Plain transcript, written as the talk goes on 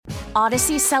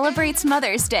Odyssey celebrates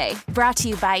Mother's Day, brought to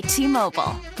you by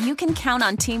T-Mobile. You can count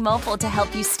on T-Mobile to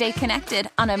help you stay connected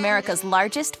on America's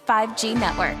largest 5G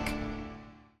network.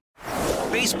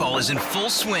 Baseball is in full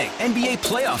swing. NBA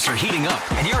playoffs are heating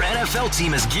up, and your NFL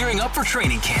team is gearing up for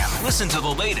training camp. Listen to the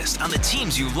latest on the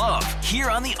teams you love here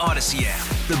on the Odyssey app.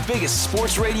 The biggest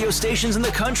sports radio stations in the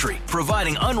country,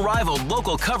 providing unrivaled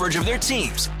local coverage of their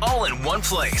teams, all in one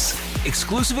place.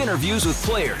 Exclusive interviews with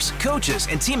players, coaches,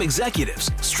 and team executives,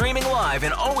 streaming live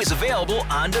and always available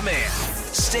on demand.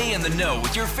 Stay in the know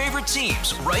with your favorite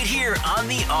teams right here on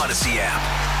the Odyssey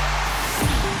app.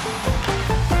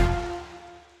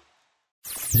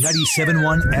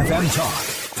 97.1 FM Talk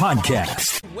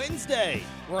Podcast. Wednesday.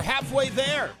 We're halfway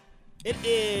there. It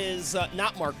is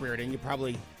not Mark Reardon. You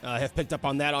probably have picked up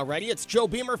on that already. It's Joe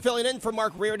Beamer filling in for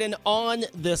Mark Reardon on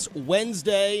this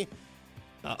Wednesday.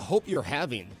 Hope you're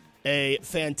having a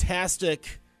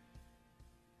fantastic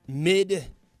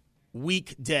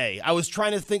mid-week day. I was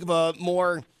trying to think of a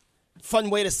more fun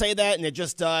way to say that, and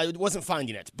it wasn't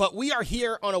finding it. But we are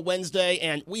here on a Wednesday,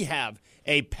 and we have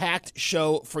a packed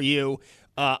show for you.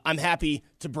 I'm happy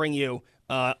to bring you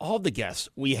all the guests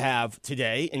we have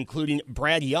today, including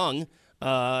Brad Young,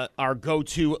 our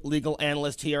go-to legal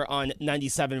analyst here on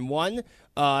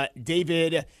 97.1,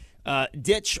 David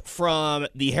Ditch from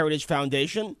the Heritage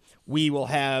Foundation. We will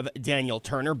have Daniel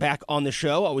Turner back on the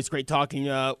show. Always great talking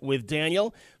with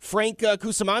Daniel. Frank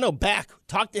Cusimano back.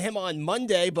 Talked to him on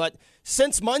Monday, but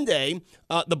since Monday,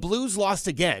 the Blues lost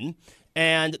again,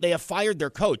 and they have fired their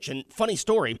coach. And funny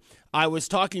story, I was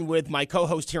talking with my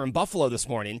co-host here in Buffalo this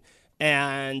morning,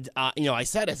 and I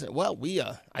said, well,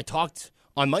 I talked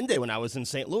on Monday when I was in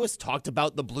St. Louis, talked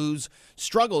about the Blues'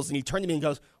 struggles, and he turned to me and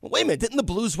goes, well, wait a minute, didn't the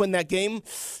Blues win that game?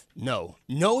 No,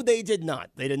 they did not.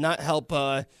 They did not help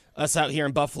us out here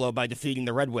in Buffalo by defeating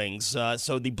the Red Wings.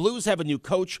 So the Blues have a new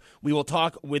coach. We will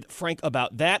talk with Frank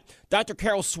about that. Dr.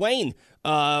 Carol Swain,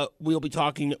 we'll be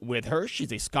talking with her.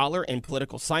 She's a scholar and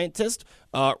political scientist,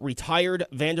 retired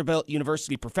Vanderbilt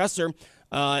University professor,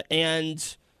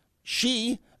 and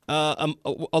she,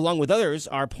 along with others,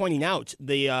 are pointing out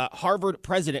the Harvard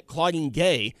president, Claudine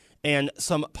Gay, and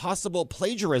some possible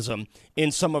plagiarism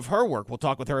in some of her work. We'll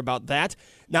talk with her about that.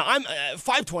 Now, I'm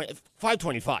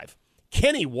 525.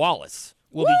 Kenny Wallace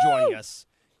will be joining us.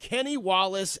 Kenny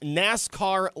Wallace,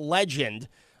 NASCAR legend.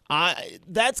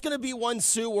 That's going to be one,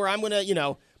 Sue, where I'm going to,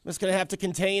 I'm just going to have to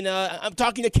contain. I'm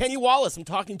talking to Kenny Wallace. I'm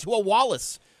talking to a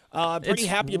Wallace. Pretty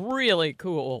happy. It's really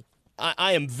cool.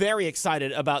 I am very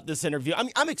excited about this interview.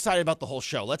 I'm excited about the whole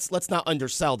show. Let's not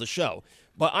undersell the show,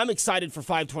 but I'm excited for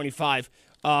 525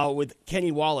 with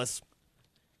Kenny Wallace.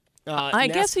 I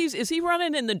guess is he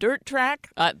running in the dirt track?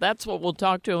 That's what we'll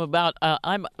talk to him about.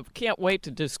 Can't wait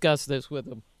to discuss this with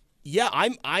him. Yeah,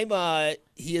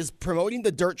 he is promoting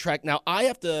the dirt track. Now, I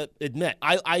have to admit,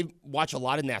 I watch a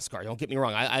lot of NASCAR. Don't get me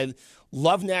wrong. I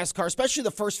love NASCAR, especially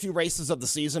the first few races of the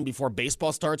season before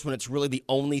baseball starts, when it's really the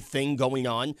only thing going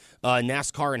on,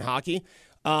 NASCAR and hockey.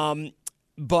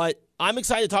 But I'm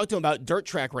excited to talk to him about dirt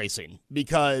track racing,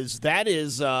 because that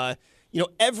is,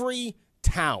 every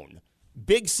town,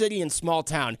 big city and small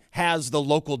town, has the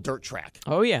local dirt track.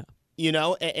 Oh, yeah.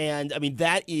 And I mean,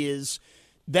 that is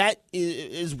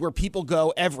where people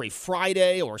go every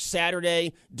Friday or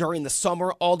Saturday during the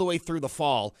summer all the way through the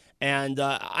fall. And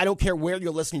I don't care where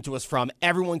you're listening to us from,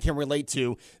 everyone can relate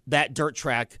to that dirt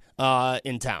track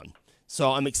in town.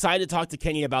 So I'm excited to talk to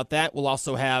Kenny about that. We'll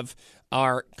also have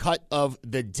our cut of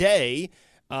the day.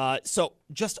 So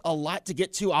just a lot to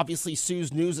get to. Obviously,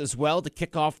 Sue's news as well to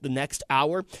kick off the next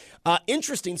hour.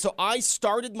 Interesting. So I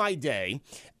started my day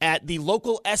at the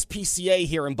local SPCA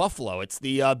here in Buffalo. It's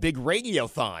the big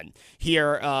radiothon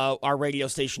here our radio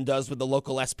station does with the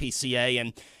local SPCA.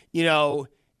 And,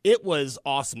 it was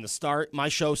awesome to start. My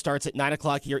show starts at 9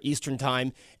 o'clock here Eastern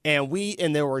time. And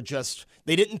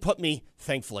they didn't put me,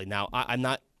 thankfully. Now, I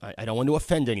don't want to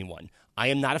offend anyone. I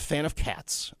am not a fan of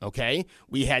cats, okay?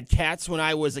 We had cats when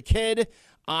I was a kid.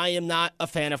 I am not a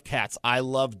fan of cats. I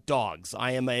love dogs.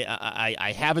 I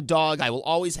have a dog. I will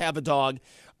always have a dog.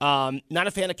 Not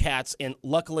a fan of cats, and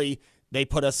luckily they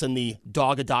put us in the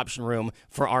dog adoption room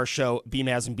for our show,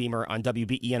 Beamaz and Beamer, on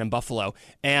WBEN in Buffalo.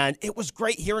 And it was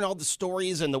great hearing all the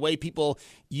stories and the way people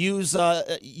use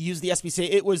the SPCA.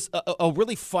 It was a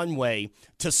really fun way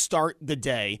to start the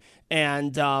day.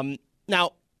 And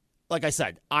now, like I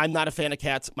said, I'm not a fan of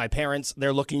cats. My parents,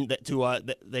 they're looking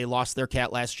they lost their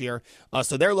cat last year.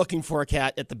 So they're looking for a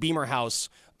cat at the Beamer house,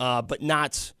 but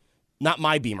not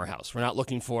my Beamer house. We're not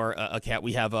looking for a cat.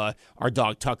 We have our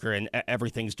dog Tucker, and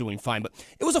everything's doing fine. But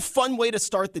it was a fun way to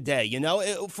start the day.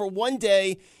 For one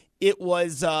day, it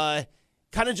was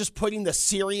kind of just putting the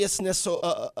seriousness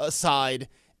aside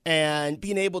and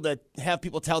being able to have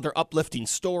people tell their uplifting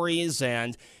stories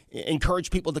and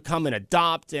encourage people to come and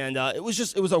adopt. And it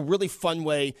was a really fun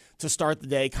way to start the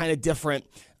day, kind of different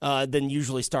than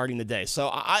usually starting the day. So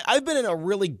I've been in a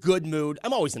really good mood.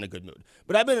 I'm always in a good mood,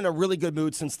 but I've been in a really good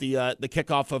mood since the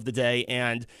kickoff of the day,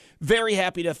 and very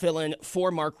happy to fill in for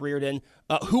Mark Reardon,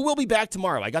 who will be back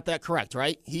tomorrow. I got that correct,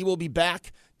 right? He will be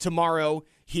back tomorrow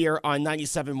here on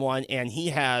 97.1, and he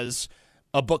has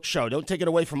a book show. Don't take it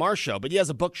away from our show, but he has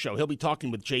a book show. He'll be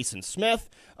talking with Jason Smith,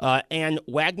 Ann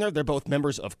Wagner. They're both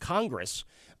members of Congress.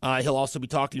 He'll also be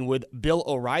talking with Bill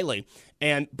O'Reilly.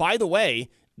 And by the way,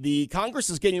 the Congress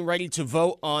is getting ready to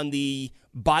vote on the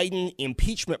Biden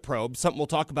impeachment probe, something we'll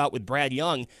talk about with Brad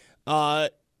Young.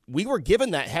 We were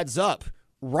given that heads up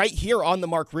right here on the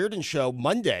Mark Reardon Show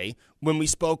Monday when we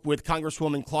spoke with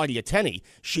Congresswoman Claudia Tenney.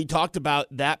 She talked about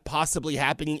that possibly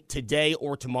happening today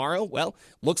or tomorrow. Well,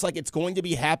 looks like it's going to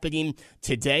be happening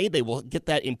today. They will get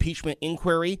that impeachment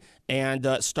inquiry and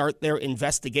start their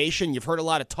investigation. You've heard a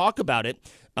lot of talk about it,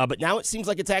 but now it seems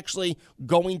like it's actually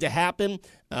going to happen.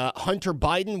 Hunter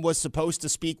Biden was supposed to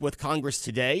speak with Congress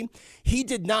today. He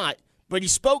did not, but he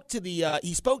spoke to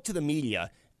the media.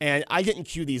 And I didn't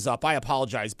cue these up. I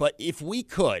apologize. But if we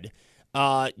could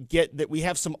get that, we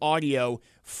have some audio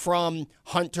from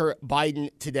Hunter Biden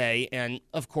today. And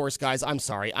of course, guys, I'm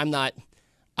sorry. I'm not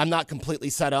completely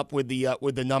set up with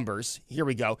the numbers. Here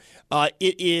we go.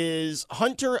 It is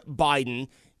Hunter Biden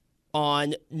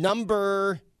on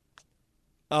number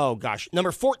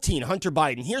 14, Hunter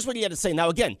Biden. Here's what he had to say. Now,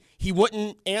 again, he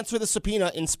wouldn't answer the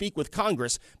subpoena and speak with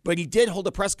Congress, but he did hold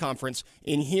a press conference.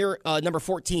 And here, number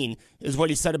 14, is what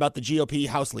he said about the GOP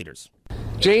House leaders.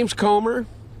 James Comer,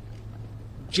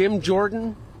 Jim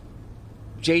Jordan,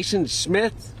 Jason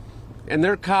Smith, and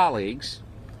their colleagues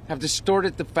have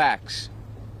distorted the facts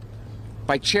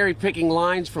by cherry-picking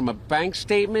lines from a bank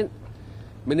statement,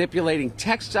 manipulating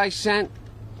texts I sent,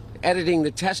 editing the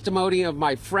testimony of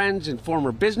my friends and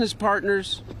former business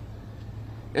partners,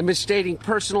 and misstating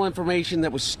personal information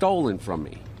that was stolen from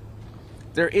me.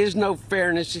 There is no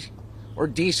fairness or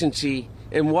decency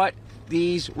in what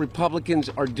these Republicans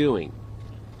are doing.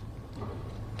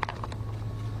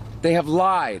 They have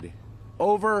lied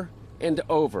over and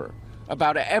over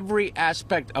about every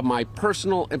aspect of my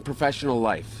personal and professional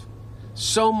life.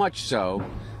 So much so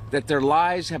that their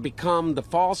lies have become the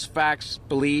false facts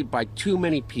believed by too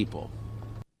many people.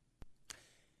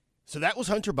 So that was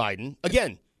Hunter Biden.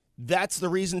 Again, that's the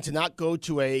reason to not go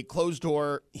to a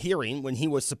closed-door hearing when he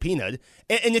was subpoenaed.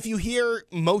 And if you hear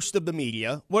most of the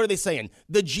media, what are they saying?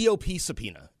 The GOP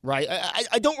subpoena, right?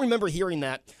 I don't remember hearing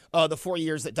that the 4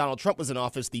 years that Donald Trump was in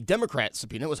office. The Democrat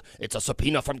subpoena it's a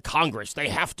subpoena from Congress. They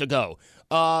have to go.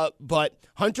 But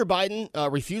Hunter Biden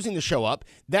refusing to show up,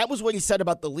 that was what he said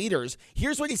about the leaders.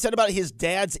 Here's what he said about his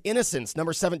dad's innocence,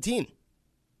 number 17.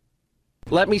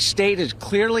 Let me state as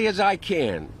clearly as I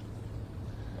can.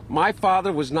 My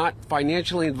father was not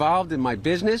financially involved in my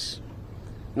business,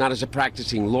 not as a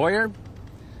practicing lawyer,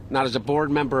 not as a board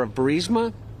member of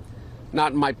Burisma,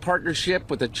 not in my partnership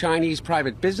with a Chinese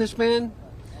private businessman,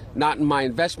 not in my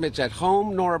investments at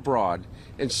home nor abroad,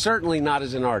 and certainly not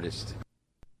as an artist.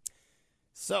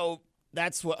 So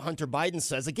that's what Hunter Biden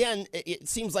says. Again, it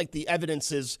seems like the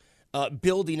evidence is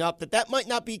building up that might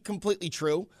not be completely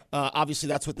true. Obviously,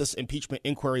 that's what this impeachment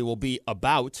inquiry will be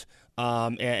about.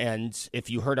 And if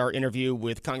you heard our interview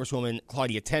with Congresswoman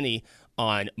Claudia Tenney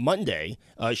on Monday,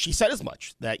 she said as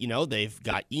much, that, they've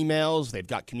got emails, they've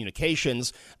got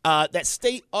communications that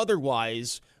state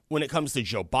otherwise when it comes to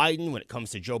Joe Biden, when it comes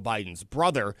to Joe Biden's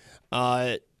brother,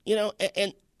 and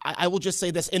I will just say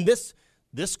this, and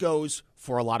this goes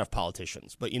for a lot of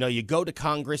politicians, but, you go to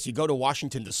Congress, you go to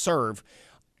Washington to serve,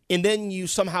 and then you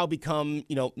somehow become,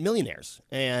 millionaires,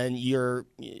 and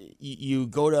you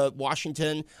go to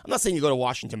Washington. I'm not saying you go to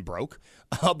Washington broke,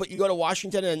 but you go to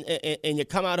Washington and you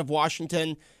come out of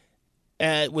Washington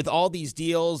with all these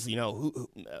deals.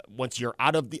 Once you're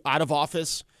out of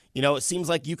office, it seems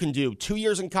like you can do 2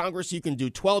 years in Congress, you can do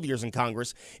 12 years in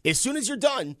Congress. As soon as you're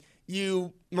done,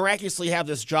 you miraculously have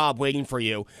this job waiting for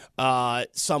you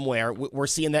somewhere. We're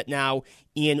seeing that now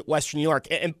in Western New York.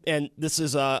 And this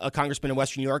is a congressman in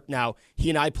Western New York. Now, he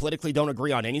and I politically don't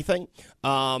agree on anything,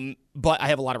 but I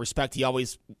have a lot of respect.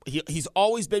 He's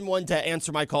always been one to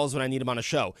answer my calls when I need him on a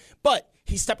show. But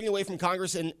he's stepping away from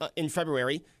Congress in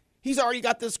February. He's already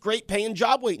got this great paying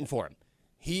job waiting for him.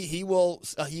 He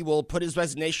will put his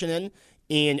resignation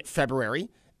in February.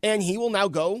 And he will now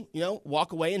go,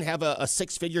 walk away and have a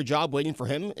six-figure job waiting for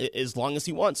him as long as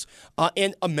he wants.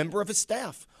 And a member of his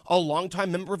staff, a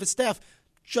longtime member of his staff,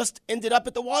 just ended up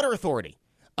at the Water Authority.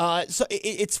 So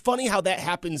it's funny how that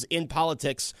happens in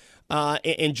politics,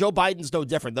 and Joe Biden's no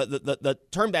different. The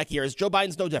turn back here is Joe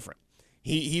Biden's no different.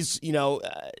 He's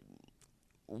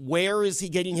where is he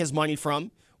getting his money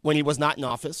from when he was not in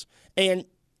office? And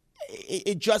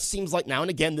it just seems like now and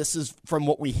again, this is from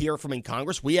what we hear from in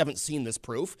Congress. We haven't seen this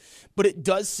proof, but it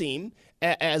does seem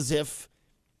as if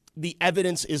the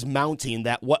evidence is mounting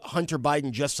that what Hunter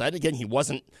Biden just said, again, he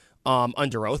wasn't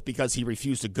under oath because he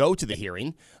refused to go to the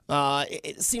hearing.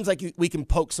 It seems like we can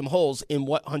poke some holes in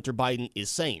what Hunter Biden is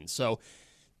saying. So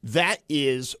that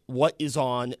is what is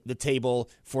on the table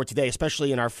for today,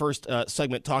 especially in our first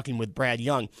segment talking with Brad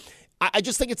Young. I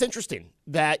just think it's interesting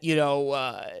that,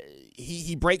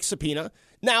 he breaks subpoena.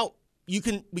 Now, we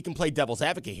can play devil's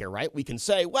advocate here, right? We can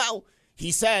say, well,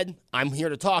 he said, I'm here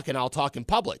to talk and I'll talk in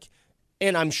public.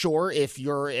 And I'm sure if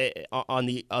you're on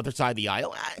the other side of the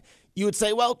aisle, you would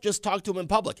say, well, just talk to him in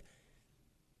public.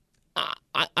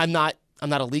 I'm not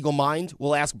a legal mind.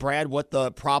 We'll ask Brad what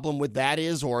the problem with that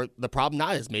is, or the problem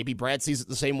not is. Maybe Brad sees it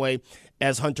the same way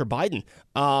as Hunter Biden.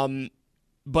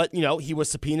 But, he was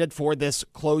subpoenaed for this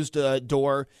closed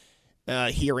door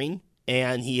hearing,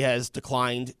 and he has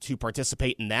declined to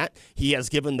participate in that. He has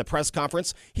given the press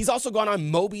conference. He's also gone on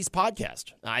Moby's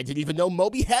podcast. I didn't even know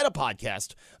Moby had a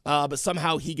podcast, but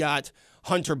somehow he got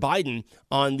Hunter Biden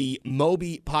on the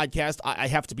Moby podcast. I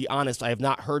have to be honest, I have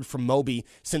not heard from Moby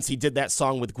since he did that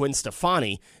song with Gwen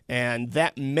Stefani, and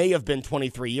that may have been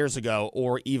 23 years ago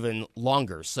or even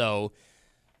longer. So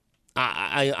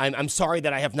I'm sorry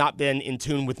that I have not been in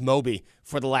tune with Moby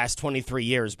for the last 23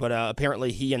 years, but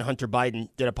apparently he and Hunter Biden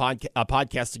did a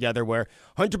podcast together where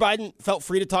Hunter Biden felt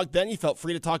free to talk then. He felt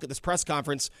free to talk at this press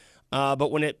conference,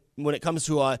 but when it comes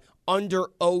to a under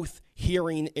oath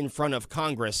hearing in front of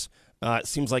Congress, it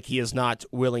seems like he is not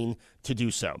willing to do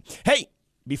so. Hey,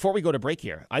 before we go to break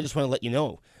here, I just want to let you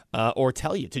know or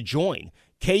tell you to join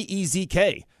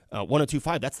KEZK.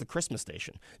 102.5, that's the Christmas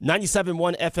station.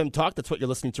 97.1 FM Talk, that's what you're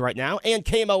listening to right now. And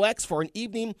KMOX for an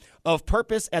evening of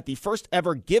purpose at the first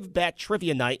ever Give Back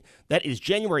Trivia Night. That is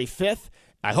January 5th.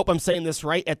 I hope I'm saying this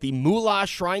right, at the Moolah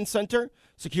Shrine Center.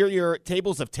 Secure your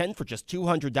tables of 10 for just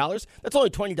 $200. That's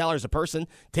only $20 a person.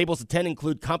 Tables of 10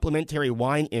 include complimentary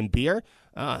wine and beer.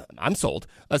 I'm sold.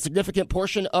 A significant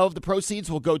portion of the proceeds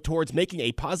will go towards making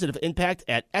a positive impact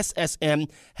at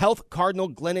SSM Health Cardinal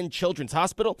Glennon Children's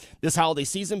Hospital. This holiday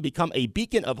season, become a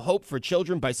beacon of hope for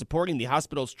children by supporting the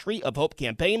hospital's Tree of Hope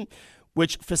campaign,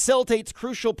 which facilitates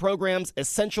crucial programs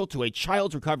essential to a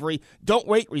child's recovery. Don't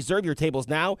wait. Reserve your tables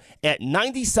now at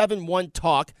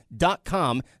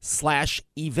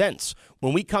 971talk.com/events.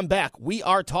 When we come back, we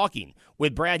are talking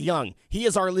with Brad Young. He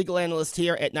is our legal analyst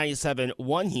here at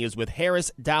 97.1. He is with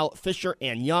Harris, Dowell, Fischer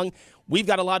and Young. We've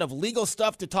got a lot of legal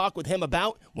stuff to talk with him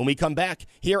about when we come back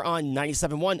here on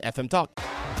 97.1 FM Talk.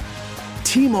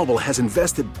 T-Mobile has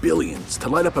invested billions to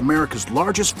light up America's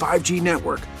largest 5G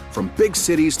network, from big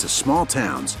cities to small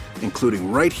towns,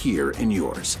 including right here in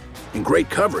yours. And great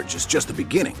coverage is just the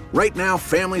beginning. Right now,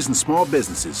 families and small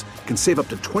businesses can save up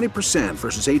to 20%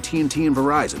 versus AT&T and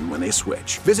Verizon when they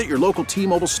switch. Visit your local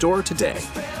T-Mobile store today.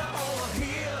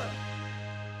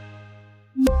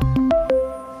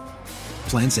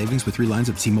 Plan savings with 3 lines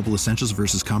of T-Mobile Essentials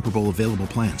versus comparable available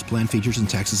plans. Plan features and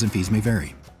taxes and fees may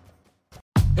vary.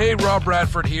 Hey, Rob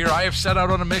Bradford here. I have set out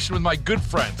on a mission with my good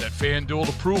friends at FanDuel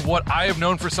to prove what I have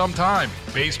known for some time.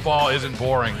 Baseball isn't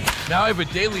boring. Now I have a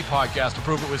daily podcast to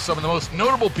prove it with some of the most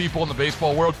notable people in the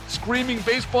baseball world, screaming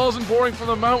baseball isn't boring from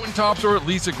the mountaintops, or at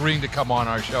least agreeing to come on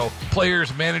our show.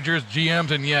 Players, managers,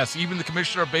 GMs, and yes, even the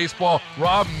commissioner of baseball,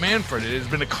 Rob Manfred. It has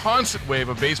been a constant wave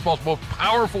of baseball's most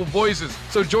powerful voices.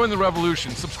 So join the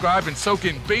revolution. Subscribe and soak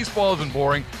in Baseball Isn't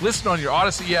Boring. Listen on your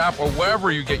Odyssey app or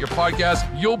wherever you get your podcasts.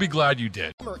 You'll be glad you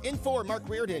did. In for Mark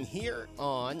Reardon here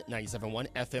on 97.1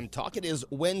 FM Talk. It is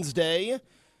Wednesday,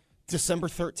 December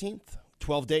 13th,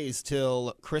 12 days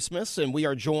till Christmas, and we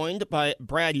are joined by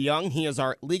Brad Young. He is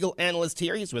our legal analyst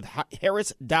here. He's with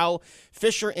Harris, Dowell,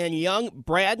 Fischer and Young.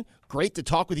 Brad, great to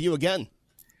talk with you again.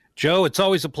 Joe, it's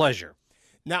always a pleasure.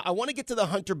 Now, I want to get to the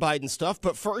Hunter Biden stuff,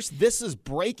 but first, this is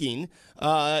breaking.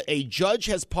 A judge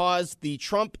has paused the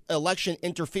Trump election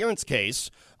interference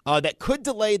case that could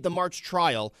delay the March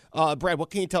trial. Brad,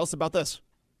 what can you tell us about this?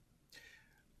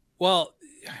 Well,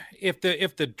 if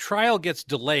the trial gets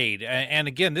delayed, and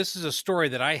again, this is a story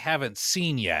that I haven't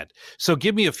seen yet, so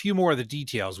give me a few more of the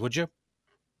details, would you?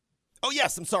 Oh,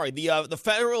 yes, I'm sorry. The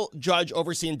federal judge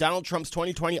overseeing Donald Trump's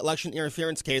 2020 election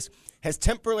interference case has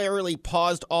temporarily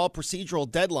paused all procedural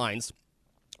deadlines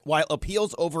while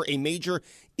appeals over a major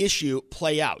issue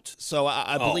play out. So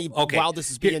I believe while this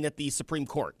is being at the Supreme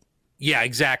Court. Yeah,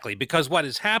 exactly. Because what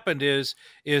has happened is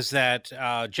that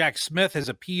Jack Smith has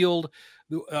appealed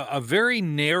a very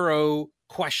narrow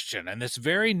question. And this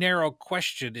very narrow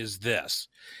question is this: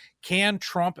 can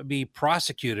Trump be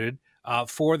prosecuted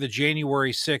for the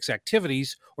January 6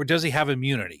 activities, or does he have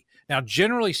immunity? Now,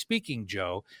 generally speaking,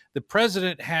 Joe, the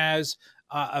president has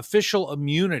official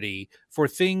immunity for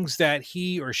things that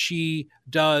he or she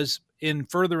does in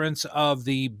furtherance of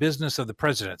the business of the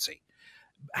presidency.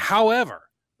 However,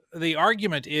 the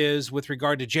argument is with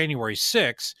regard to January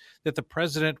 6 that the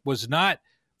president was not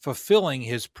fulfilling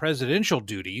his presidential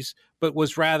duties, but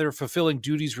was rather fulfilling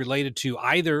duties related to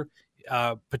either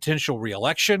potential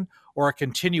reelection or a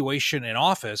continuation in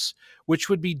office, which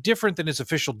would be different than his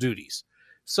official duties.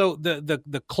 So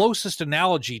the closest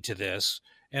analogy to this,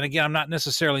 and again, I'm not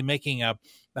necessarily making a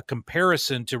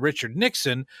comparison to Richard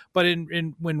Nixon, but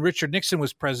when Richard Nixon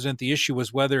was president, the issue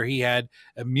was whether he had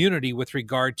immunity with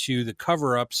regard to the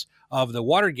cover-ups of the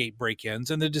Watergate break-ins,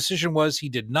 and the decision was he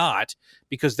did not,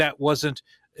 because that wasn't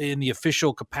in the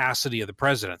official capacity of the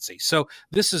presidency. So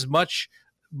this is much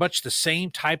the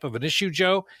same type of an issue,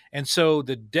 Joe. And so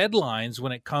the deadlines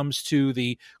when it comes to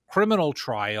the criminal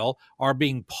trial are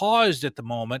being paused at the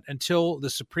moment until the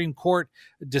Supreme Court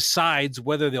decides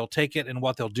whether they'll take it and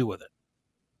what they'll do with it.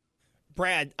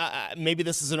 Brad, maybe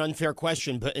this is an unfair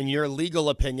question, but in your legal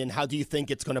opinion, how do you think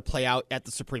it's going to play out at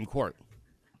the Supreme Court?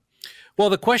 Well,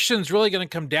 the question is really going to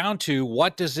come down to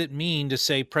what does it mean to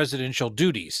say presidential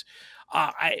duties?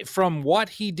 From what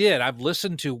he did, I've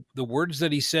listened to the words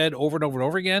that he said over and over and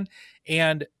over again.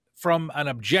 And from an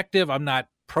objective, I'm not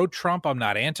pro-Trump, I'm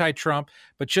not anti-Trump,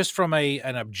 but just from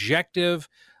an objective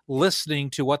listening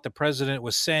to what the president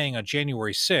was saying on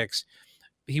January 6th,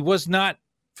 he was not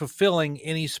fulfilling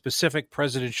any specific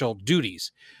presidential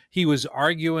duties. He was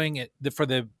arguing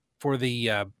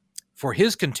for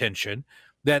his contention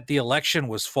that the election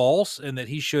was false and that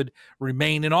he should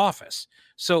remain in office.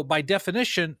 So by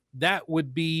definition, that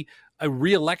would be a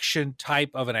re-election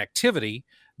type of an activity,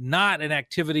 not an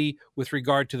activity with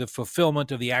regard to the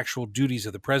fulfillment of the actual duties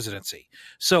of the presidency.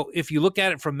 So if you look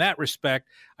at it from that respect,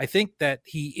 I think that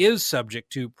he is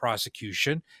subject to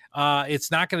prosecution.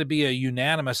 It's not going to be a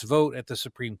unanimous vote at the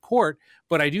Supreme Court,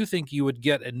 but I do think you would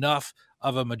get enough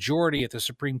of a majority at the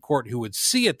Supreme Court who would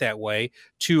see it that way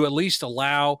to at least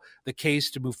allow the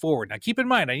case to move forward. Now, keep in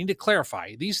mind, I need to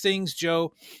clarify. These things,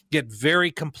 Joe, get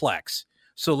very complex.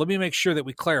 So let me make sure that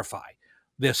we clarify.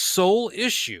 The sole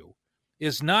issue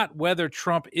is not whether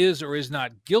Trump is or is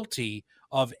not guilty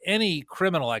of any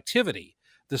criminal activity.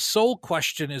 The sole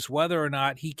question is whether or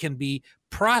not he can be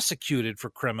prosecuted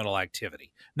for criminal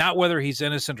activity, not whether he's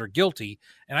innocent or guilty.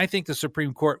 And I think the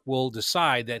Supreme Court will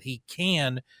decide that he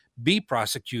can be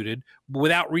prosecuted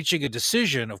without reaching a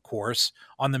decision, of course,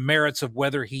 on the merits of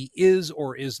whether he is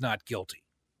or is not guilty.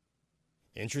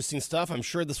 Interesting stuff. I'm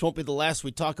sure this won't be the last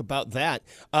we talk about that.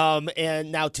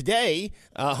 And now today,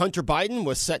 Hunter Biden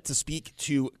was set to speak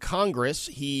to Congress.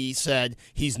 He said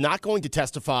he's not going to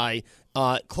testify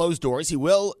closed doors. He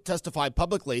will testify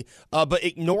publicly. But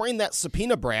ignoring that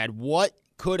subpoena, Brad, what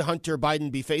could Hunter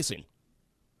Biden be facing?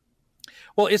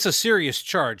 Well, it's a serious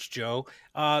charge, Joe.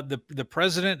 The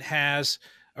president has,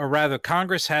 or rather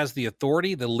Congress has the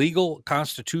authority, the legal,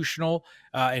 constitutional,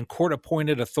 and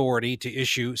court-appointed authority to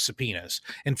issue subpoenas.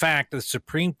 In fact, the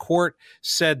Supreme Court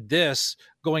said this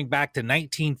going back to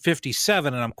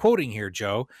 1957, and I'm quoting here,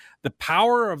 Joe, the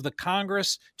power of the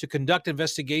Congress to conduct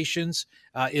investigations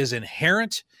is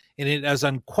inherent, and it is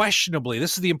unquestionably,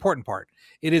 this is the important part,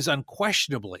 it is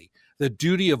unquestionably the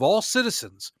duty of all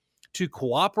citizens to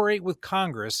cooperate with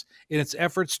Congress in its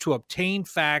efforts to obtain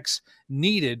facts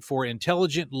needed for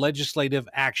intelligent legislative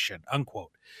action,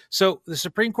 unquote. So the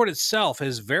Supreme Court itself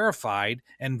has verified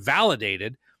and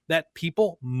validated that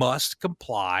people must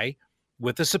comply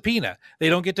with the subpoena. They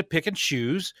don't get to pick and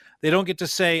choose. They don't get to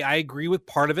say, I agree with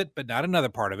part of it, but not another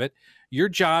part of it. Your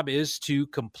job is to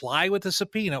comply with the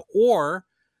subpoena or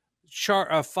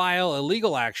file a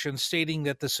legal action stating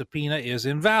that the subpoena is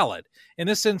invalid. In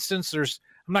this instance,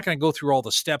 I'm not going to go through all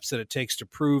the steps that it takes to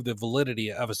prove the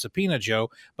validity of a subpoena, Joe,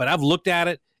 but I've looked at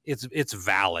it. It's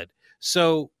valid.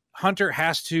 So Hunter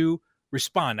has to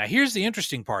respond. Now, here's the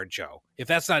interesting part, Joe, if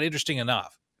that's not interesting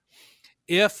enough.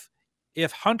 If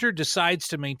Hunter decides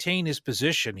to maintain his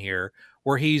position here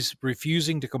where he's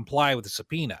refusing to comply with the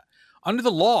subpoena, under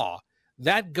the law,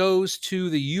 that goes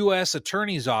to the U.S.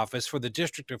 Attorney's Office for the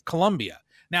District of Columbia.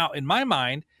 Now, in my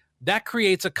mind, that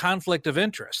creates a conflict of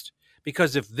interest.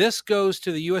 Because if this goes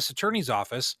to the U.S. Attorney's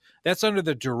Office, that's under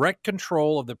the direct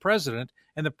control of the president,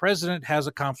 and the president has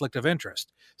a conflict of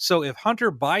interest. So if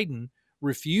Hunter Biden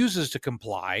refuses to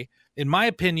comply, in my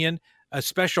opinion, a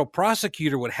special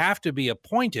prosecutor would have to be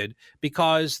appointed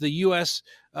because the U.S.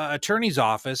 Attorney's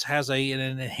Office has an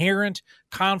inherent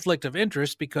conflict of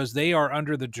interest because they are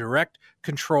under the direct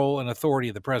control and authority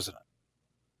of the president.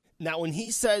 Now, when he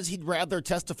says he'd rather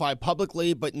testify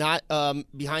publicly but not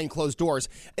behind closed doors,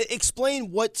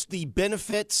 explain what's the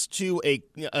benefits to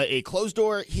a closed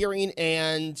door hearing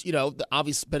and, the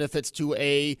obvious benefits to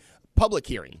a public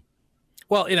hearing.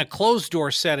 Well, in a closed-door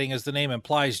setting, as the name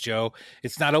implies, Joe,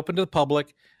 it's not open to the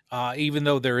public. Even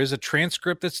though there is a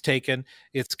transcript that's taken,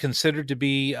 it's considered to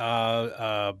be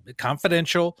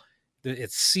confidential.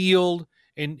 It's sealed,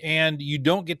 and you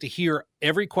don't get to hear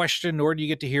every question, nor do you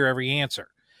get to hear every answer.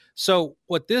 So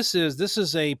what this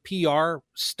is a PR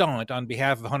stunt on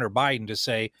behalf of Hunter Biden to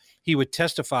say he would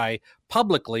testify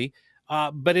publicly,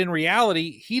 but in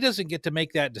reality, he doesn't get to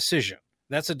make that decision.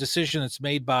 That's a decision that's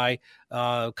made by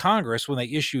Congress when they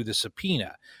issue the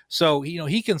subpoena. So,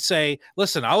 he can say,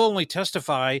 listen, I'll only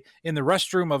testify in the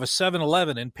restroom of a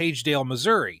 7-Eleven in Pagedale,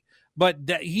 Missouri. But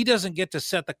he doesn't get to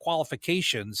set the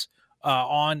qualifications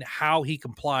on how he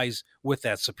complies with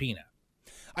that subpoena.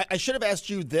 I should have asked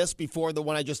you this before the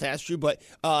one I just asked you, but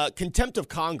contempt of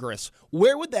Congress,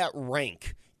 where would that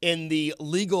rank in the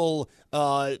legal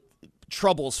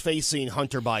troubles facing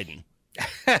Hunter Biden?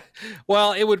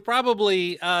 Well, it would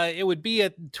probably be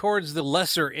towards the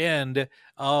lesser end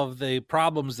of the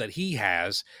problems that he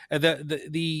has.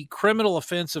 The criminal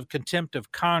offense of contempt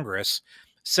of Congress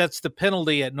sets the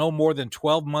penalty at no more than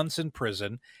 12 months in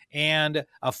prison and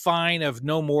a fine of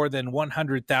no more than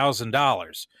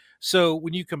 $100,000. So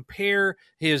when you compare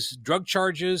his drug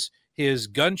charges, his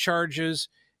gun charges,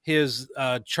 his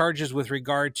charges with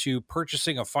regard to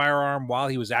purchasing a firearm while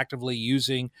he was actively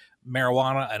using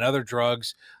marijuana and other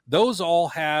drugs, those all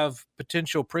have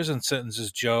potential prison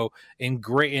sentences, Joe, in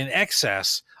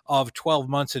excess of 12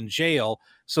 months in jail.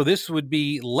 So this would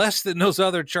be less than those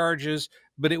other charges,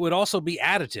 but it would also be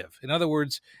additive. In other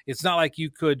words, it's not like you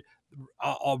could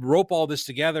rope all this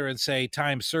together and say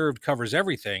time served covers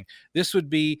everything. This would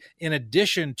be in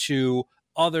addition to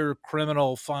other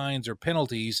criminal fines or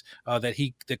penalties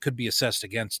that could be assessed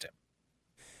against him.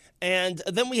 And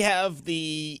then we have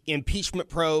the impeachment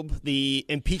probe, the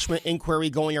impeachment inquiry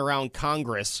going around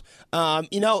Congress.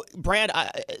 Brad,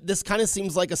 this kind of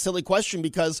seems like a silly question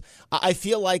because I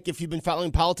feel like if you've been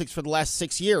following politics for the last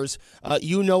 6 years,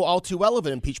 you know all too well of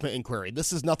an impeachment inquiry.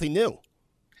 This is nothing new.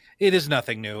 It is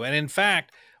nothing new. And in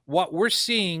fact, what we're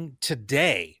seeing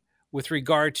today with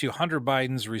regard to Hunter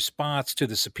Biden's response to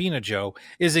the subpoena, Joe,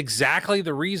 is exactly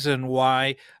the reason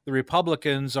why the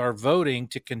Republicans are voting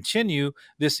to continue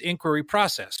this inquiry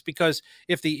process. Because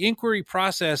if the inquiry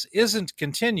process isn't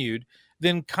continued,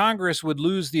 then Congress would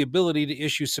lose the ability to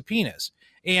issue subpoenas.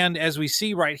 And as we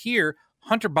see right here,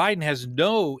 Hunter Biden has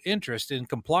no interest in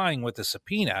complying with the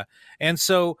subpoena. And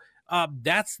so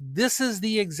this is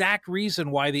the exact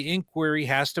reason why the inquiry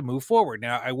has to move forward.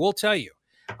 Now, I will tell you,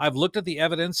 I've looked at the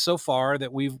evidence so far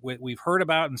that we've heard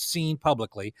about and seen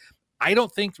publicly. I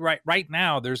don't think right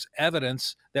now there's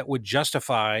evidence that would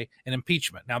justify an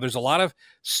impeachment. Now, there's a lot of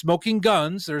smoking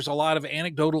guns. There's a lot of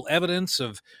anecdotal evidence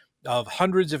of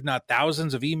hundreds, if not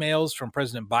thousands, of emails from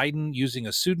President Biden using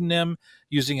a pseudonym,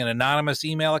 using an anonymous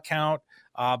email account.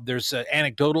 There's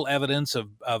anecdotal evidence of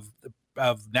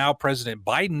now President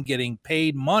Biden getting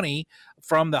paid money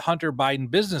from the Hunter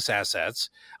Biden business assets.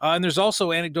 And there's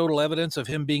also anecdotal evidence of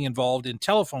him being involved in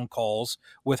telephone calls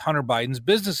with Hunter Biden's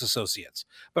business associates.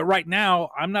 But right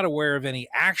now, I'm not aware of any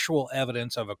actual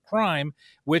evidence of a crime,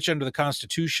 which under the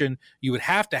Constitution you would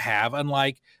have to have,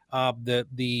 unlike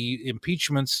the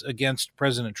impeachments against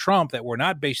President Trump that were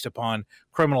not based upon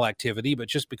criminal activity, but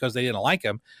just because they didn't like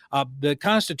him. The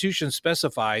Constitution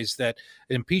specifies that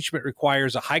impeachment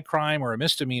requires a high crime or a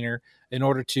misdemeanor in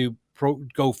order to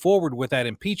go forward with that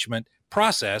impeachment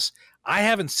process. I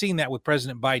haven't seen that with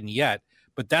President Biden yet,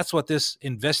 but that's what this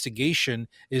investigation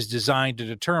is designed to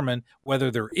determine, whether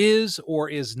there is or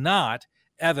is not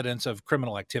evidence of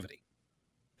criminal activity.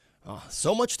 Oh,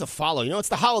 so much to follow. It's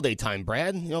the holiday time,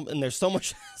 Brad. And there's so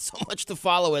much to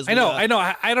follow. As I know. I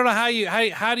don't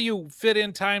know how do you fit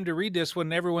in time to read this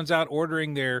when everyone's out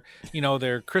ordering their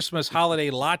Christmas holiday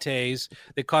lattes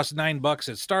that cost $9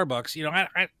 at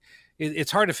Starbucks.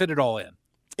 It's hard to fit it all in.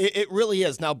 It really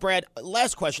is. Now, Brad,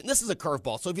 last question. This is a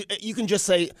curveball, so if you can just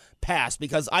say pass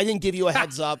because I didn't give you a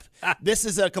heads up. This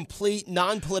is a complete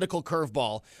non-political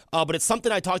curveball, but it's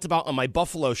something I talked about on my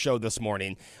Buffalo show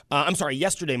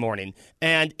yesterday morning,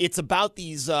 and it's about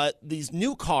these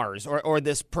new cars or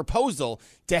this proposal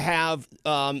to have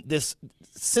this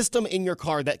system in your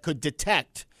car that could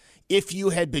detect if you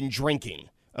had been drinking.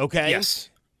 Okay. Yes.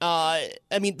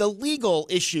 the legal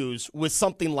issues with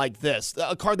something like this,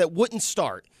 a car that wouldn't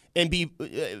start and be,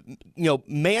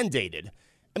 mandated.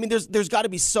 I mean, there's got to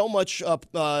be so much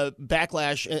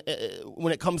backlash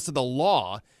when it comes to the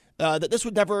law that this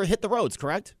would never hit the roads,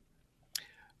 correct?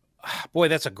 Boy,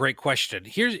 that's a great question.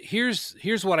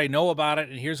 Here's what I know about it,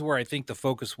 and here's where I think the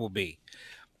focus will be.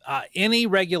 Any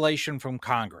regulation from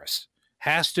Congress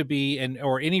has to be,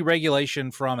 or any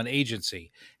regulation from an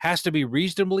agency has to be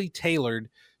reasonably tailored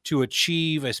to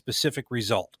achieve a specific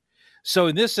result. So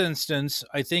in this instance,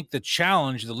 I think the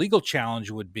legal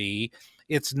challenge would be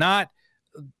it's not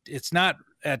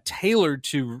tailored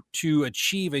to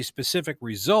achieve a specific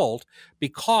result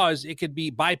because it could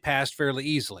be bypassed fairly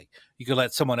easily. You could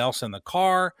let someone else in the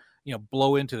car,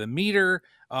 blow into the meter.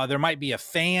 There might be a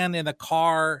fan in the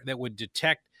car that would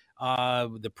detect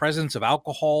the presence of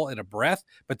alcohol in a breath,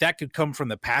 but that could come from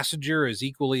the passenger as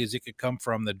equally as it could come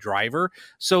from the driver.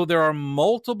 So there are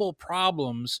multiple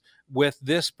problems with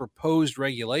this proposed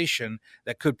regulation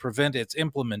that could prevent its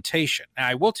implementation. Now,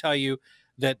 I will tell you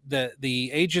that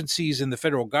the agencies in the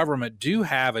federal government do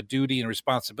have a duty and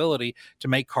responsibility to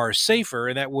make cars safer,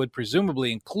 and that would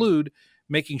presumably include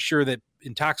making sure that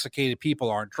intoxicated people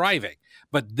aren't driving.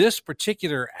 But this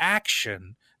particular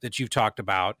action that you've talked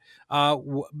about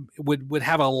would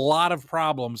have a lot of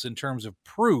problems in terms of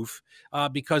proof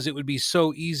because it would be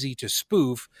so easy to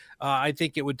spoof. I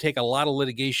think it would take a lot of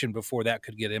litigation before that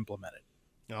could get implemented.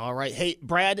 All right. Hey,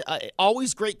 Brad,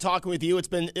 always great talking with you.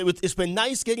 It's been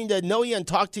nice getting to know you and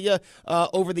talk to you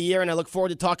over the year, and I look forward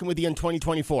to talking with you in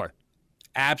 2024.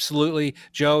 Absolutely.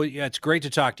 Joe, it's great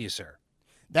to talk to you, sir.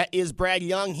 That is Brad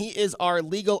Young. He is our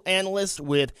legal analyst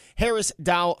with Harris,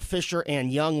 Dowell, Fischer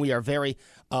and Young. We are very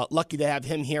lucky to have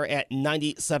him here at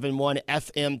 97.1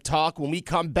 FM Talk. When we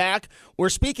come back, we're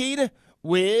speaking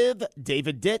with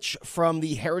David Ditch from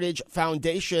the Heritage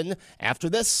Foundation after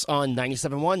this on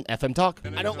 97.1 FM Talk.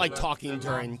 I don't like talking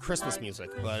during Christmas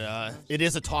music, but it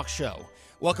is a talk show.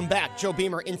 Welcome back. Joe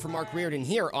Beamer in for Mark Reardon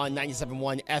here on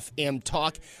 97.1 FM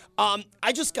Talk.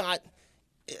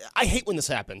 I hate when this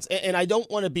happens, and I don't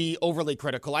want to be overly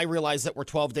critical. I realize that we're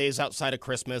 12 days outside of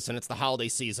Christmas, and it's the holiday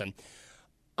season.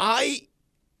 I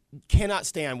cannot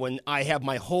stand when I have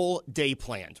my whole day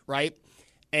planned, right?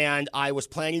 And I was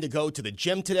planning to go to the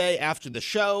gym today after the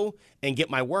show and get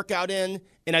my workout in,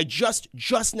 and I just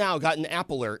now got an app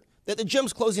alert that the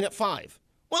gym's closing at 5.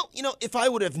 Well, if I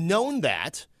would have known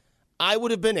that, I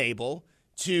would have been able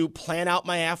to plan out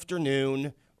my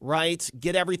afternoon, right?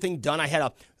 Get everything done. I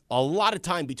had a lot of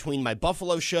time between my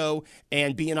Buffalo show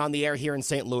and being on the air here in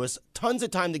St. Louis. Tons of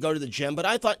time to go to the gym, but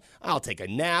I thought I'll take a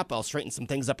nap. I'll straighten some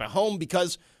things up at home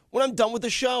because when I'm done with the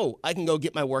show, I can go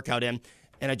get my workout in.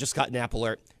 And I just got an app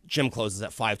alert. Gym closes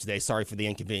at 5 today. Sorry for the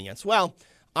inconvenience. Well,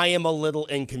 I am a little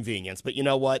inconvenienced, but you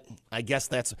know what? I guess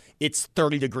it's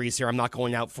 30 degrees here. I'm not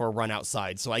going out for a run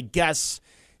outside. So I guess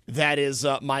that is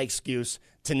my excuse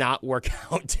to not work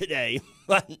out today.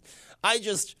 But I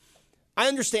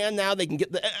understand now they can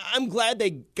I'm glad they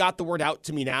got the word out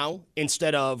to me now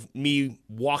instead of me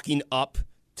walking up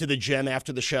to the gym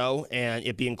after the show and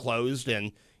it being closed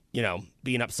and,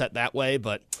 being upset that way.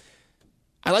 But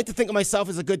I like to think of myself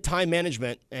as a good time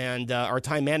management and our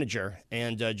time manager,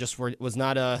 and did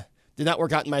not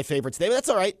work out in my favor today. But that's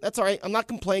all right. That's all right. I'm not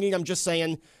complaining. I'm just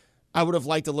saying I would have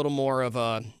liked a little more of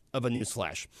a news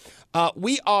flash.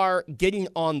 We are getting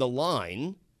on the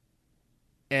line,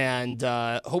 and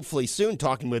hopefully soon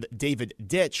talking with David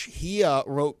Ditch. He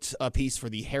wrote a piece for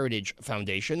the Heritage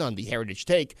Foundation on the Heritage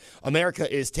Take.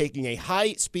 America is taking a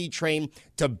high-speed train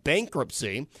to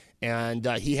bankruptcy. And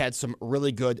he had some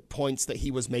really good points that he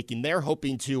was making there,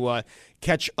 hoping to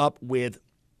catch up with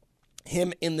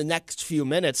him in the next few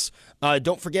minutes.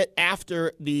 Don't forget,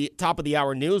 after the top of the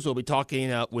hour news, we'll be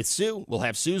talking with Sue. We'll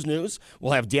have Sue's news.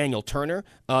 We'll have Daniel Turner.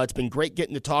 It's been great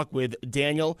getting to talk with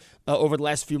Daniel over the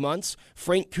last few months.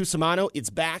 Frank Cusimano,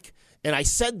 it's back. And I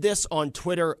said this on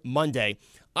Twitter Monday.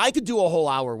 I could do a whole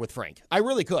hour with Frank. I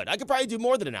really could. I could probably do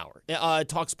more than an hour.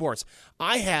 Talk sports.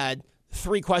 I had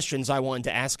 3 questions I wanted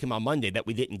to ask him on Monday that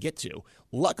we didn't get to.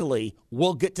 Luckily,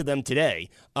 we'll get to them today.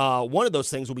 One of those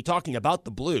things, we'll be talking about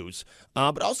the Blues,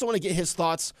 but I also want to get his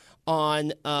thoughts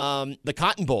on the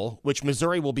Cotton Bowl, which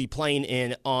Missouri will be playing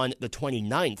in on the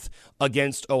 29th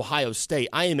against Ohio State.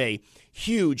 I am a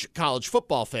huge college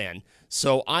football fan,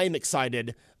 so I'm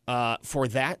excited for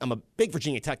that. I'm a big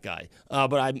Virginia Tech guy,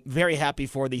 but I'm very happy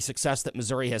for the success that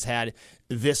Missouri has had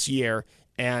this year.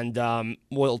 And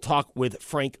we'll talk with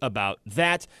Frank about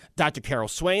that. Dr. Carol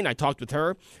Swain, I talked with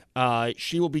her.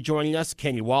 She will be joining us.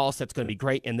 Kenny Wallace, that's going to be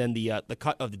great. And then the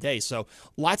cut of the day. So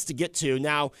lots to get to.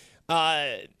 Now,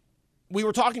 we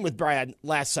were talking with Brad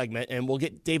last segment, and we'll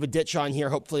get David Ditch on here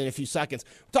hopefully in a few seconds.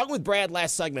 We're talking with Brad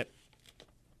last segment,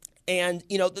 and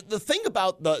the thing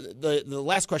about the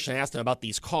last question I asked him about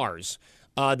these cars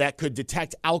that could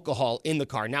detect alcohol in the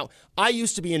car. Now, I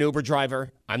used to be an Uber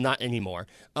driver. I'm not anymore.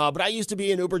 But I used to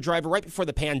be an Uber driver right before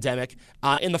the pandemic,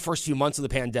 in the first few months of the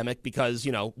pandemic, because,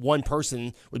 one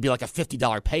person would be like a $50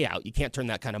 payout. You can't turn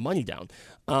that kind of money down.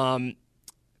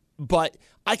 But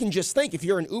I can just think, if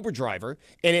you're an Uber driver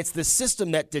and it's the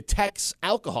system that detects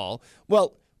alcohol,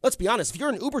 well, let's be honest. If you're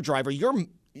an Uber driver,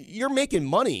 you're making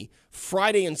money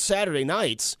Friday and Saturday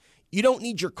nights. You don't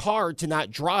need your car to not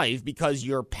drive because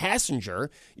you're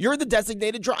the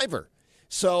designated driver.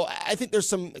 So I think there's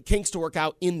some kinks to work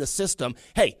out in the system.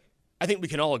 Hey, I think we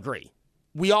can all agree.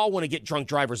 We all want to get drunk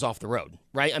drivers off the road,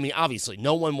 right? I mean, obviously,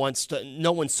 no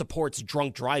one supports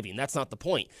drunk driving. That's not the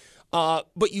point.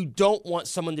 But you don't want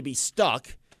someone to be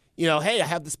stuck. Hey, I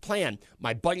have this plan.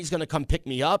 My buddy's going to come pick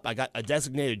me up. I got a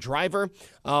designated driver.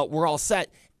 We're all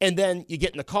set. And then you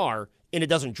get in the car and it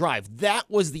doesn't drive. That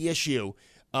was the issue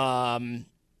that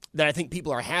I think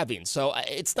people are having. So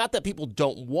it's not that people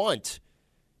don't want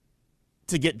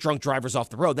to get drunk drivers off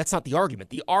the road. That's not the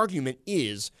argument. The argument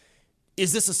is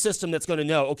this a system that's going to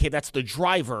know, okay, that's the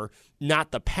driver,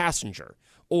 not the passenger?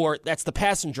 Or that's the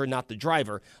passenger, not the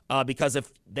driver? Because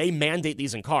if they mandate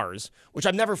these in cars, which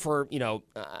I'm never for,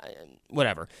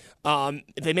 whatever.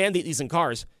 If they mandate these in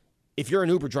cars, if you're an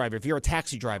Uber driver, if you're a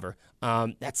taxi driver,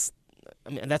 that's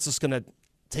just going to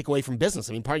take away from business.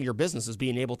 I mean, part of your business is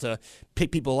being able to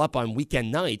pick people up on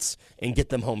weekend nights and get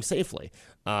them home safely.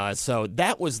 So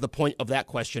that was the point of that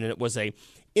question, and it was a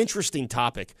interesting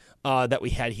topic that we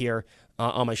had here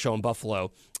on my show in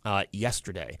Buffalo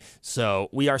yesterday. So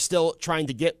we are still trying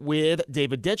to get with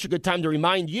David Ditch. A good time to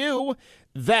remind you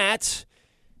that,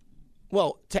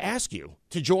 to ask you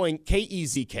to join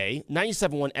KEZK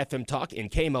 97.1 FM Talk in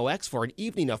KMOX for an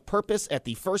evening of purpose at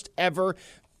the first ever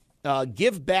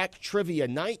Give Back Trivia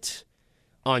Night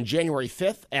on January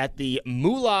 5th at the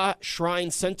Moolah Shrine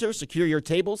Center. Secure your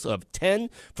tables of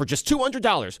 10 for just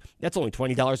 $200. That's only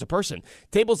 $20 a person.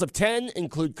 Tables of 10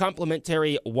 include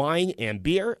complimentary wine and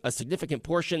beer. A significant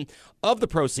portion of the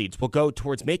proceeds will go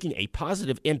towards making a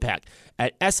positive impact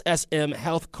at SSM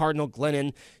Health Cardinal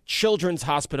Glennon Children's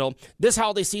Hospital. This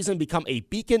holiday season, become a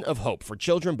beacon of hope for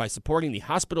children by supporting the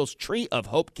hospital's Tree of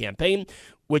Hope campaign,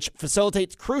 which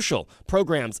facilitates crucial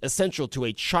programs essential to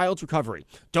a child's recovery.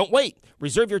 Don't wait.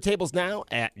 Reserve your tables now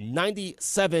at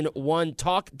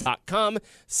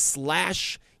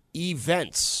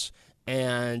 971talk.com/events.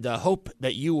 And hope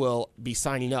that you will be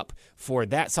signing up for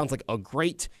that. Sounds like a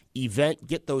great event.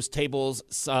 Get those tables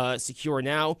secure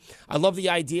now. I love the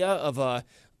idea of a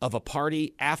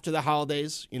party after the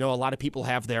holidays. A lot of people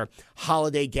have their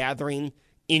holiday gathering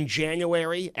in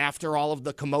January after all of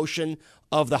the commotion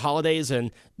of the holidays, and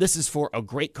this is for a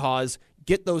great cause.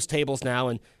 Get those tables now,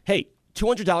 and hey,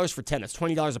 $200 for 10. That's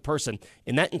 $20 a person,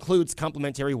 and that includes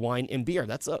complimentary wine and beer.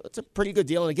 That's a pretty good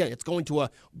deal, and again, it's going to a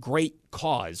great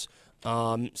cause.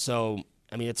 So,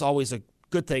 I mean, it's always a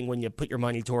good thing when you put your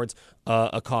money towards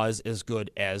a cause as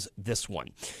good as this one.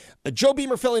 Joe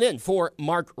Beamer filling in for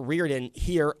Mark Reardon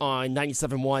here on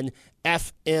 97.1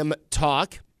 FM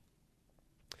Talk.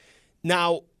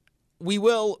 Now, we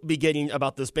will be getting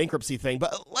about this bankruptcy thing,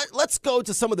 but let's go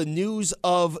to some of the news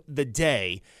of the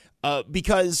day,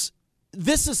 because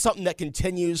this is something that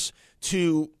continues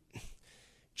to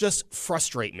just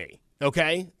frustrate me,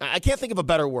 okay? I can't think of a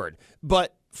better word,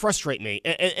 but frustrate me,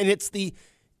 and it's the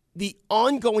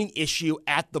ongoing issue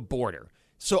at the border.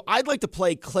 So I'd like to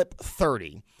play clip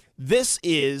 30. This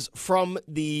is from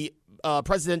the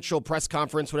presidential press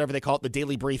conference, whatever they call it, the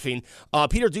daily briefing.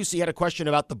 Peter Doocy had a question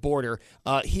about the border.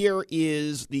 Here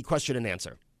is the question and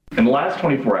answer. In the last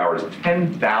 24 hours,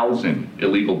 10,000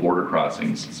 illegal border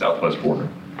crossings, southwest border.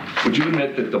 Would you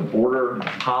admit that the border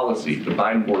policy, the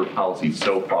Biden border policy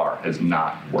so far has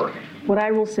not worked? What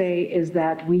I will say is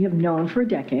that we have known for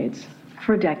decades,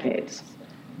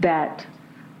 that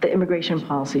the immigration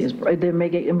policy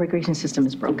the immigration system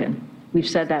is broken. We've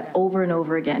said that over and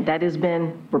over again. That has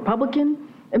been Republican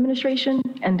administration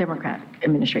and Democratic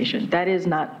administration. That is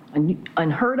not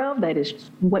unheard of. That is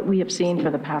what we have seen for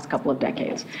the past couple of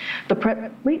decades.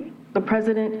 The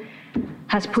president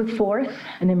has put forth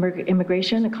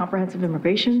a comprehensive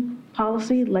immigration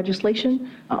policy legislation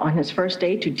on his first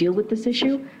day to deal with this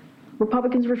issue.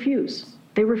 Republicans refuse.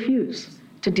 They refuse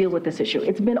to deal with this issue.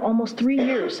 It's been almost 3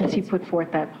 years since he put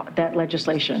forth that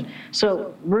legislation.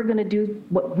 So we're going to do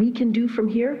what we can do from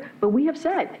here, but we have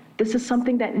said this is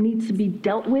something that needs to be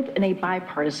dealt with in a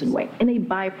bipartisan way, Can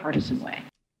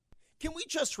we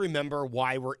just remember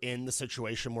why we're in the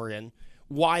situation we're in?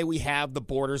 why we have the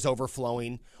borders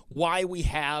overflowing, why we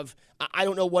have, I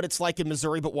don't know what it's like in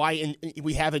Missouri, but why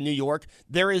we have in New York.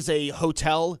 There is a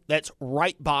hotel that's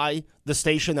right by the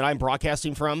station that I'm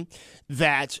broadcasting from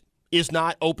that is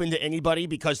not open to anybody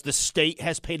because the state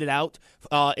has paid it out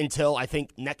until, I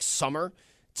think, next summer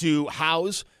to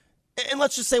house, and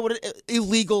let's just say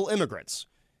illegal immigrants.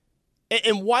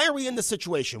 And why are we in this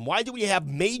situation? Why do we have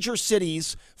major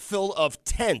cities full of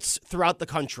tents throughout the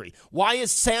country? Why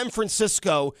is San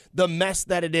Francisco the mess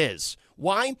that it is?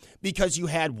 Why? Because you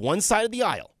had one side of the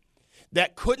aisle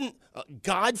that couldn't,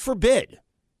 God forbid,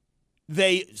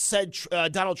 they said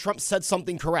Donald Trump said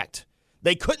something correct.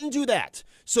 They couldn't do that.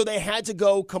 So they had to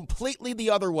go completely the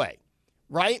other way,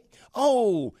 right?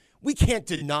 Oh, we can't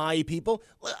deny people.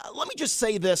 Let me just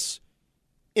say this.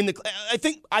 I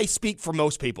think I speak for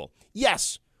most people.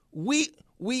 Yes, we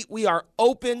are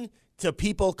open to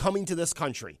people coming to this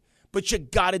country, but you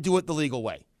got to do it the legal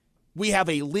way. We have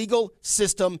a legal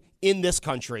system in this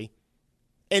country,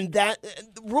 and that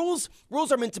rules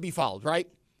are meant to be followed, right?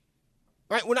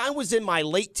 Right. When I was in my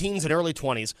late teens and early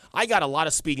 20s, I got a lot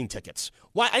of speeding tickets.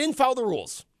 Why? I didn't follow the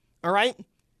rules. All right?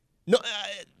 No,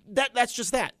 that's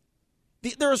just that.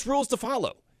 There's rules to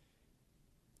follow.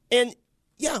 And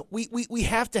yeah, we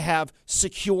have to have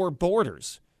secure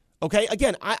borders. Okay?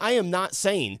 Again, I am not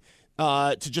saying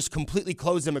to just completely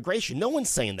close immigration. No one's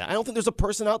saying that. I don't think there's a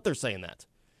person out there saying that.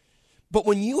 But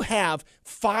when you have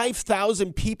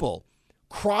 5,000 people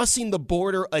crossing the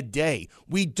border a day,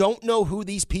 we don't know who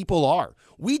these people are.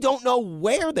 We don't know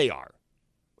where they are.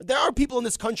 There are people in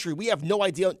this country, we have no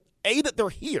idea, A, that they're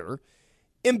here,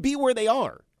 and B, where they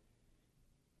are.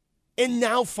 And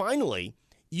now, finally,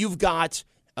 you've got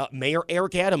Mayor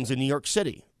Eric Adams in New York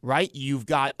City, right? You've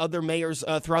got other mayors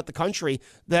throughout the country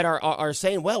that are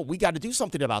saying, well, we got to do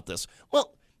something about this.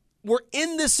 Well, we're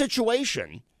in this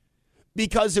situation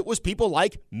because it was people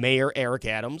like Mayor Eric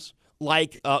Adams,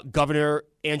 like Governor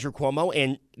Andrew Cuomo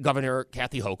and Governor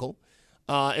Kathy Hochul.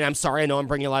 And I'm sorry, I know I'm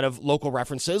bringing a lot of local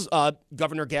references.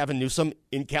 Governor Gavin Newsom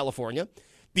in California.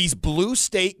 These blue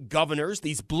state governors,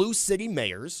 these blue city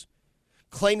mayors,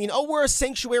 claiming, oh, we're a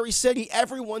sanctuary city,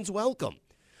 everyone's welcome.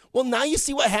 Well, now you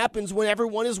see what happens when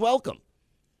everyone is welcome.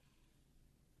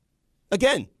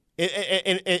 Again,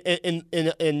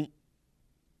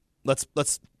 let's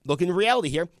look in reality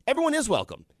here. Everyone is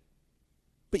welcome.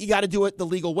 But you got to do it the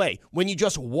legal way. When you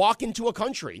just walk into a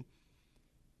country,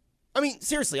 I mean,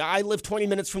 seriously, I live 20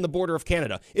 minutes from the border of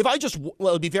Canada. If I just, well,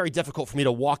 it would be very difficult for me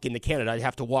to walk into Canada. I'd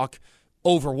have to walk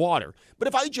over water. But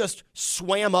if I just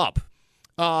swam up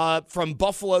from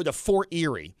Buffalo to Fort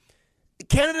Erie,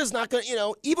 Canada's not going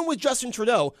to, even with Justin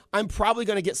Trudeau, I'm probably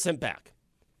going to get sent back.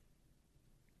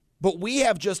 But we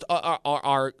have just,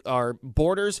 our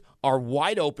borders are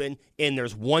wide open, and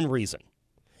there's one reason.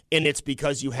 And it's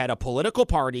because you had a political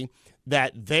party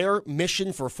that their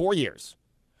mission for 4 years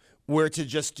were to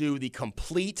just do the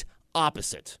complete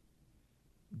opposite.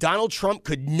 Donald Trump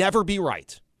could never be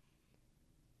right.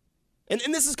 And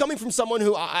this is coming from someone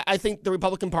who I think the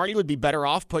Republican Party would be better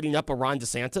off putting up a Ron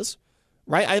DeSantis,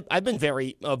 right? I've been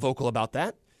very vocal about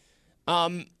that.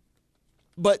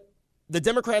 But the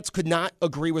Democrats could not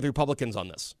agree with Republicans on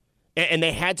this. And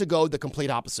they had to go the complete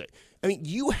opposite. I mean,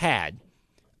 you had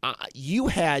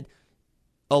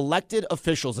elected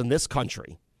officials in this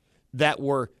country that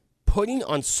were putting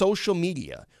on social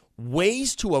media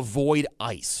ways to avoid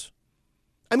ICE.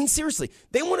 I mean, seriously,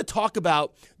 they want to talk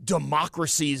about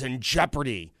democracies in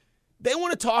jeopardy. They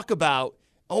want to talk about,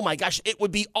 oh my gosh, it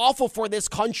would be awful for this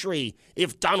country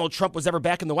if Donald Trump was ever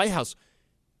back in the White House.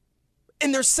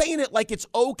 And they're saying it like it's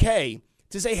okay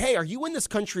to say, hey, are you in this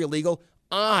country illegal?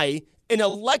 I, an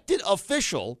elected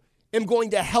official, am going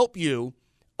to help you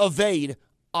evade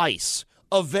ICE,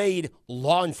 evade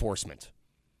law enforcement.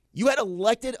 You had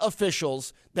elected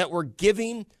officials that were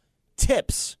giving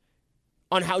tips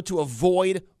on how to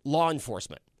avoid law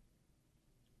enforcement.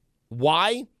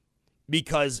 Why?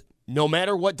 Because no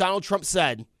matter what Donald Trump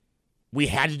said, we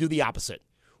had to do the opposite.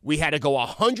 We had to go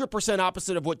 100%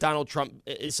 opposite of what Donald Trump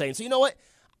is saying. So you know what?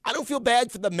 I don't feel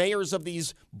bad for the mayors of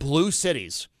these blue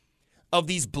cities, of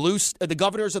these the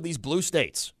governors of these blue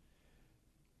states,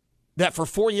 that for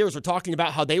 4 years were talking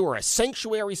about how they were a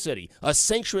sanctuary city, a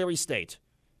sanctuary state.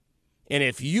 And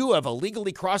if you have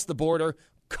illegally crossed the border,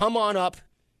 come on up.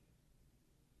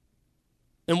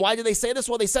 And why do they say this?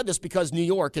 Well, they said this because New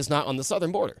York is not on the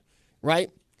southern border, right?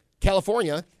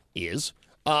 California is.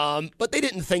 But they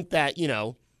didn't think that,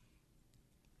 you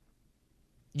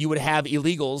would have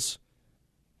illegals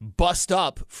bust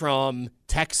up from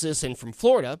Texas and from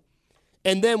Florida.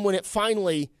 And then when it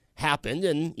finally happened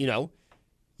and,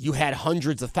 you had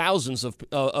hundreds of thousands of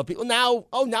people. Now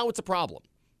it's a problem.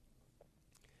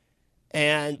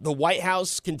 And the White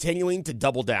House continuing to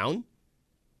double down.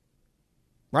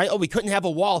 Right? Oh, we couldn't have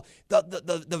a wall.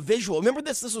 The visual. Remember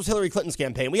this? This was Hillary Clinton's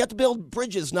campaign. We have to build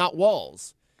bridges, not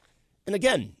walls. And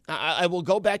again, I will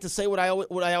go back to say what I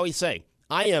always say.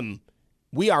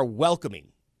 We are welcoming.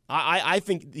 I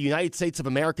think the United States of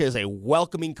America is a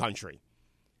welcoming country.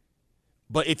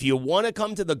 But if you want to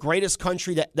come to the greatest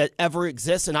country that ever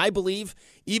exists, and I believe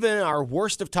even in our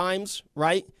worst of times,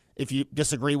 right, if you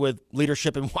disagree with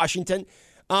leadership in Washington,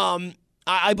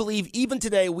 I believe even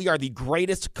today we are the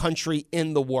greatest country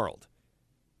in the world.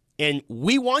 And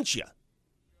we want you.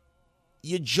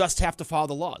 You just have to follow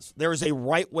the laws. There is a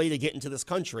right way to get into this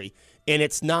country, and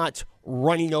it's not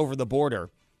running over the border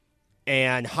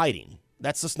and hiding.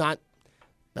 That's not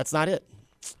it.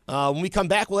 When we come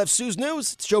back, we'll have Sue's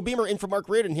News. It's Joe Beamer in for Mark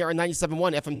Reardon here on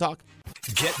 97.1 FM Talk.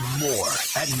 Get more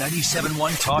at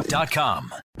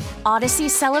 971talk.com. Odyssey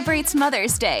celebrates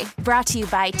Mother's Day, brought to you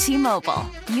by T-Mobile.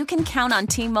 You can count on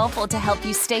T-Mobile to help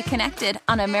you stay connected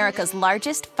on America's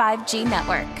largest 5G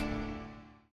network.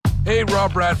 Hey,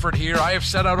 Rob Bradford here. I have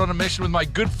set out on a mission with my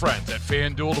good friends at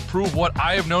FanDuel to prove what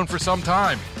I have known for some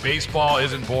time. Baseball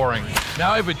isn't boring.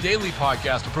 Now I have a daily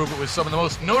podcast to prove it with some of the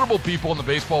most notable people in the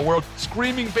baseball world,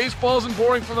 screaming baseball isn't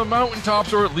boring from the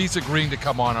mountaintops, or at least agreeing to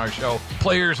come on our show.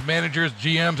 Players, managers,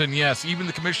 GMs, and yes, even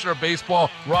the commissioner of baseball,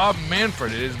 Rob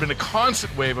Manfred. It has been a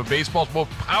constant wave of baseball's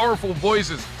most powerful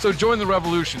voices. So join the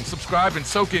revolution. Subscribe and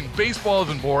soak in Baseball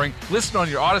Isn't Boring. Listen on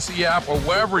your Odyssey app or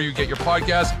wherever you get your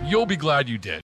podcasts. You'll be glad you did.